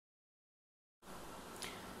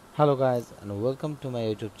Hello guys and welcome to my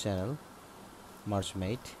YouTube channel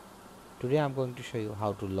Merchmate. Today I'm going to show you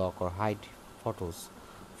how to lock or hide photos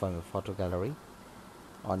from your photo gallery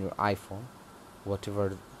on your iPhone,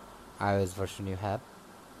 whatever iOS version you have,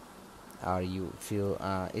 or you feel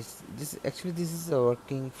it's this is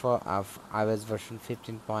working for iOS version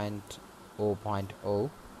 15.0.0.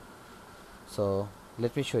 So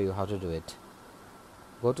let me show you how to do it.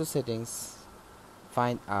 Go to settings,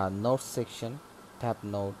 find a notes section, tap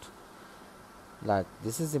note. Like,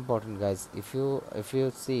 this is important guys. If you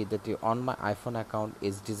see that your on my iPhone account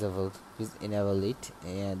is disabled, please enable it,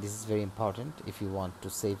 and this is very important. If you want to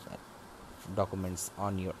save documents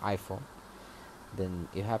on your iPhone, then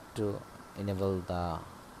you have to enable the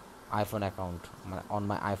iPhone account. On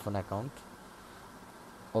my iPhone account,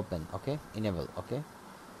 open, okay, enable, okay.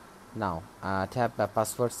 Now tap the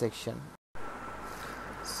password section.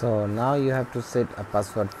 So now you have to set a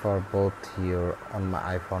password for both your on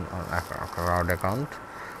my iPhone on cloud account.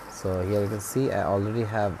 So here you can see I already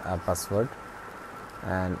have a password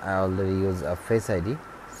and I already use a Face ID.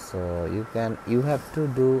 So you have to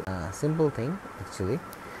do a simple thing. Actually,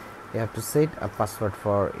 you have to set a password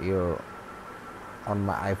for your on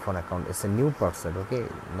my iPhone account. It's a new password, okay,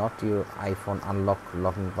 not your iPhone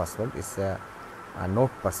locking password. It's a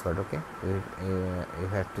note password, okay. You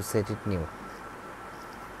have to set it new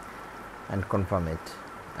and confirm it,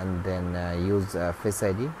 and then use Face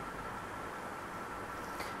ID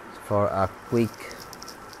for a quick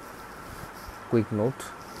note,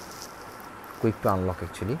 quick to unlock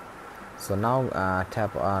actually. So now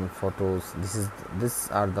tap on photos. These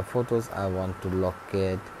are the photos I want to lock.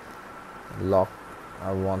 I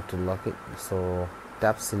want to lock it. So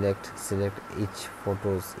tap select each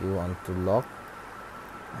photos you want to lock,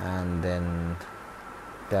 and then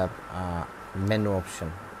tap menu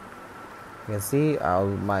option. You can see all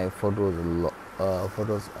my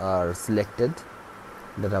photos are selected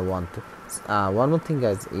that I want to. One more thing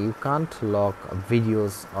guys, you can't lock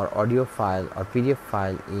videos or audio file or PDF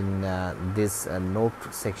file in this note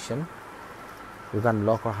section. You can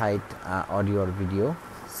lock or hide audio or video,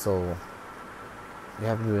 so you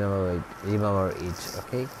have to remember it,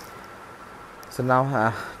 okay. So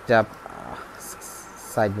now tap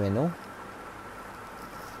side menu,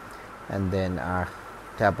 and then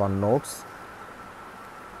tap on notes.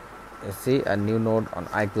 You see a new note on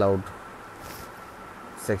iCloud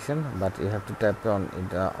section, but you have to tap on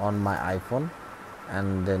it on my iPhone,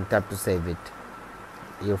 and then tap to save it.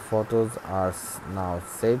 Your photos are now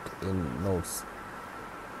saved in notes.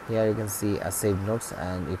 Here you can see a saved notes,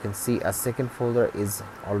 and you can see a second folder is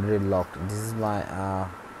already locked. This is my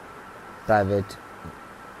private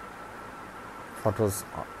photos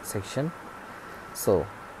section. So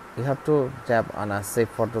you have to tap on a save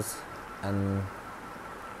photos, and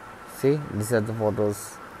see, these are the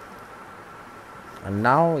photos. And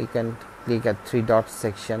now you can click at three dots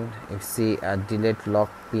section. You see a delete, lock,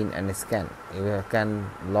 pin and scan. You can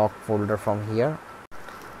lock folder from here,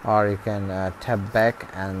 or you can tap back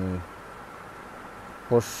and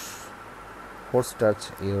force touch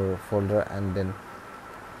your folder and then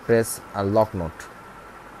press a lock note.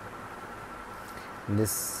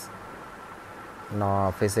 This now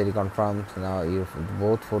Face ID confirmed. Now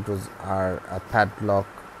both photos are a padlock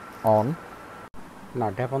on.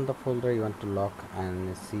 Now tap on the folder you want to lock,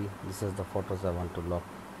 and see, this is the photos I want to lock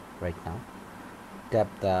right now. Tap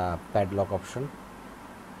the padlock option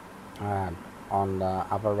on the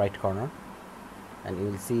upper right corner, and you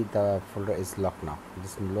will see the folder is locked now.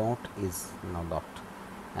 This note is now locked,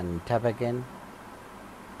 and tap again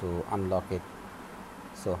to unlock it.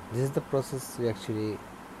 So this is the process you actually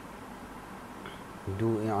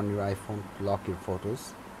do on your iPhone to lock your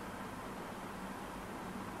photos.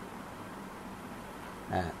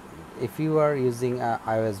 If you are using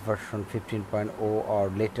iOS version 15.0 or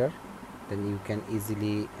later, then you can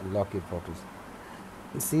easily lock your photos.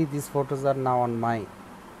 See, these photos are now on my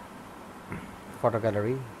photo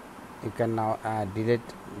gallery. You can now delete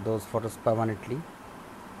those photos permanently.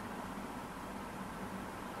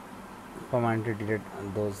 Delete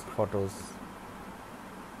those photos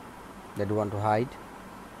that you want to hide,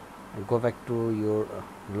 and go back to your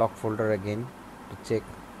lock folder again to check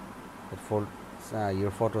that your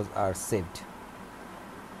photos are saved.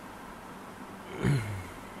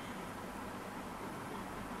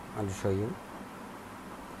 I'll show you.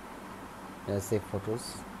 Save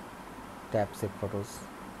photos. Tap save photos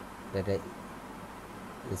that I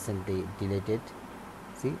recently deleted.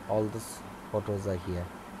 See, all those photos are here,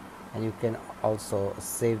 and you can also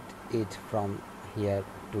save it from here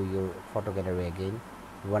to your photo gallery again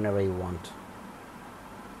whenever you want.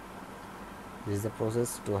 This is the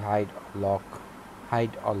process to hide, lock,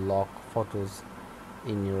 hide or lock photos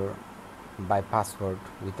in your by password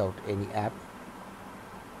without any app.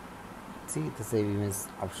 See the save image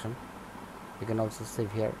option. You can also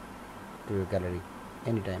save here to your gallery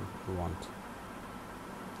anytime you want.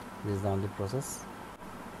 This is the only process.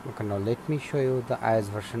 Okay, now let me show you the iOS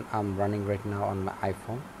version I'm running right now on my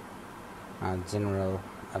iPhone. General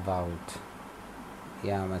about,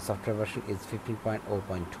 yeah, my software version is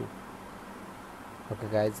 15.0.2. Okay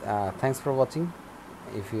guys, thanks for watching.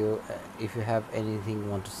 If you have anything you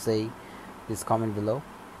want to say, please comment below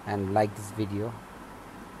and like this video.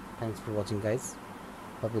 Thanks for watching guys.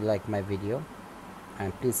 Hope you like my video,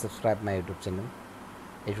 and please subscribe my YouTube channel.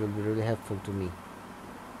 It will be really helpful to me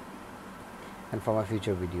and for my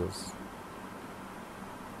future videos.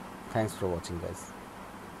 Thanks for watching guys.